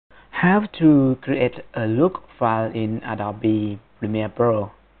How to create a look file in Adobe Premiere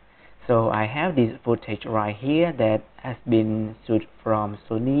Pro. So I have this footage right here that has been shot from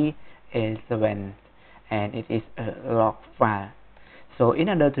Sony A7 and it is a log file. So in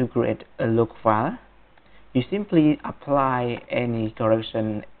order to create a look file, you simply apply any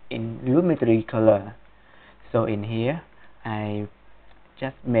correction in lumetri color. So in here I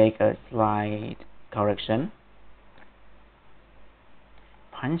just make a slight correction,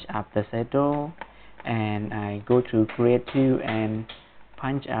 punch up the shadow, and I go to creative and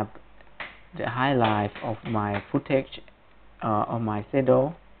punch up the highlight of my footage of my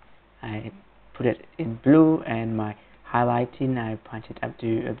shadow. I put it in blue, and my highlighting I punch it up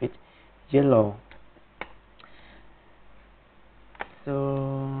to a bit yellow.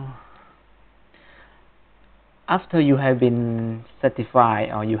 So after you have been satisfied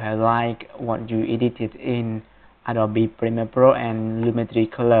or you have liked what you edited in Adobe Premiere Pro and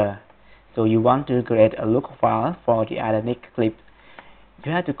lumetri color, so you want to create a look file for the other clip,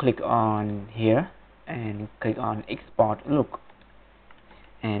 you have to click on here and click on export look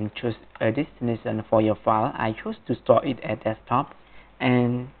and choose a destination for your file. I choose to store it at desktop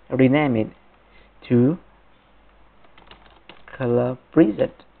and rename it to color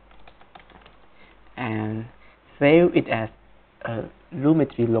preset and save it as a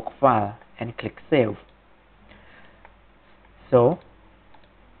lumetri look file and click save. So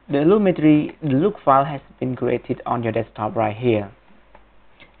the lumetri look file has been created on your desktop right here,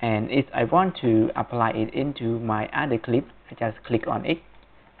 and if I want to apply it into my other clip, I just click on it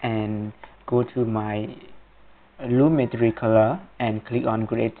and go to my lumetri color and click on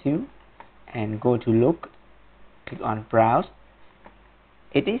creative and go to look, click on browse.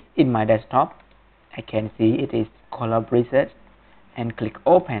 It is in my desktop. I can see it is color preset and click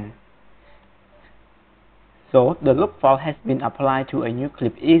open. So the look file has been applied to a new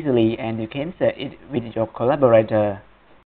clip easily, and you can share it with your collaborator.